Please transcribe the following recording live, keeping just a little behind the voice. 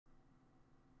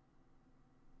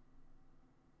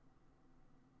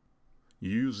You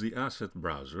use the Asset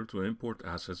Browser to import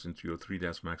assets into your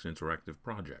 3ds Max Interactive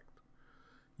project.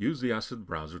 Use the Asset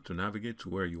Browser to navigate to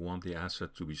where you want the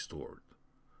asset to be stored.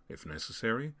 If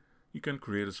necessary, you can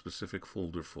create a specific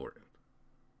folder for it.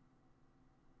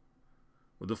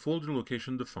 With the folder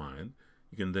location defined,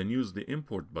 you can then use the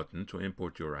Import button to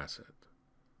import your asset.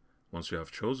 Once you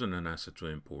have chosen an asset to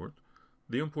import,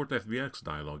 the Import FBX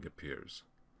dialog appears.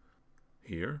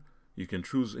 Here, you can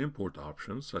choose import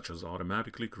options such as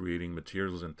automatically creating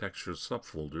materials and textures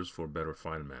subfolders for better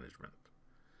file management.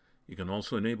 You can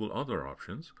also enable other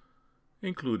options,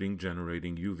 including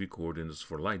generating UV coordinates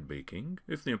for light baking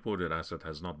if the imported asset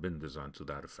has not been designed to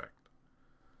that effect.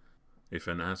 If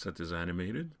an asset is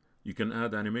animated, you can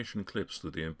add animation clips to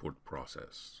the import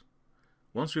process.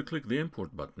 Once you click the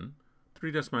Import button,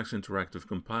 3ds Max Interactive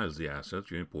compiles the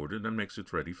asset you imported and makes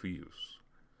it ready for use.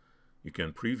 You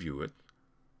can preview it,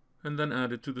 and then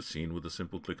add it to the scene with a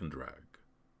simple click and drag.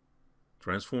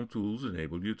 Transform tools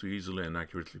enable you to easily and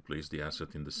accurately place the asset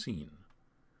in the scene.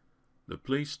 The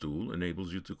Place tool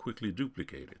enables you to quickly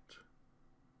duplicate it.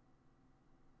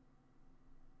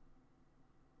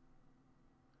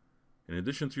 In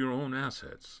addition to your own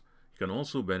assets, you can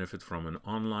also benefit from an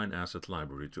online asset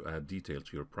library to add detail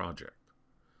to your project.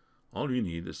 All you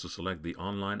need is to select the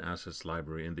Online Assets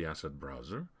library in the Asset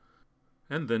Browser,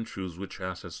 and then choose which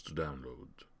assets to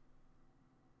download.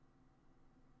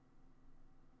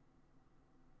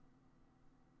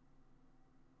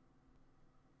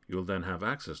 You'll then have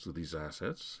access to these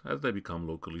assets as they become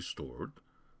locally stored,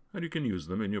 and you can use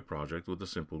them in your project with a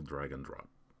simple drag and drop.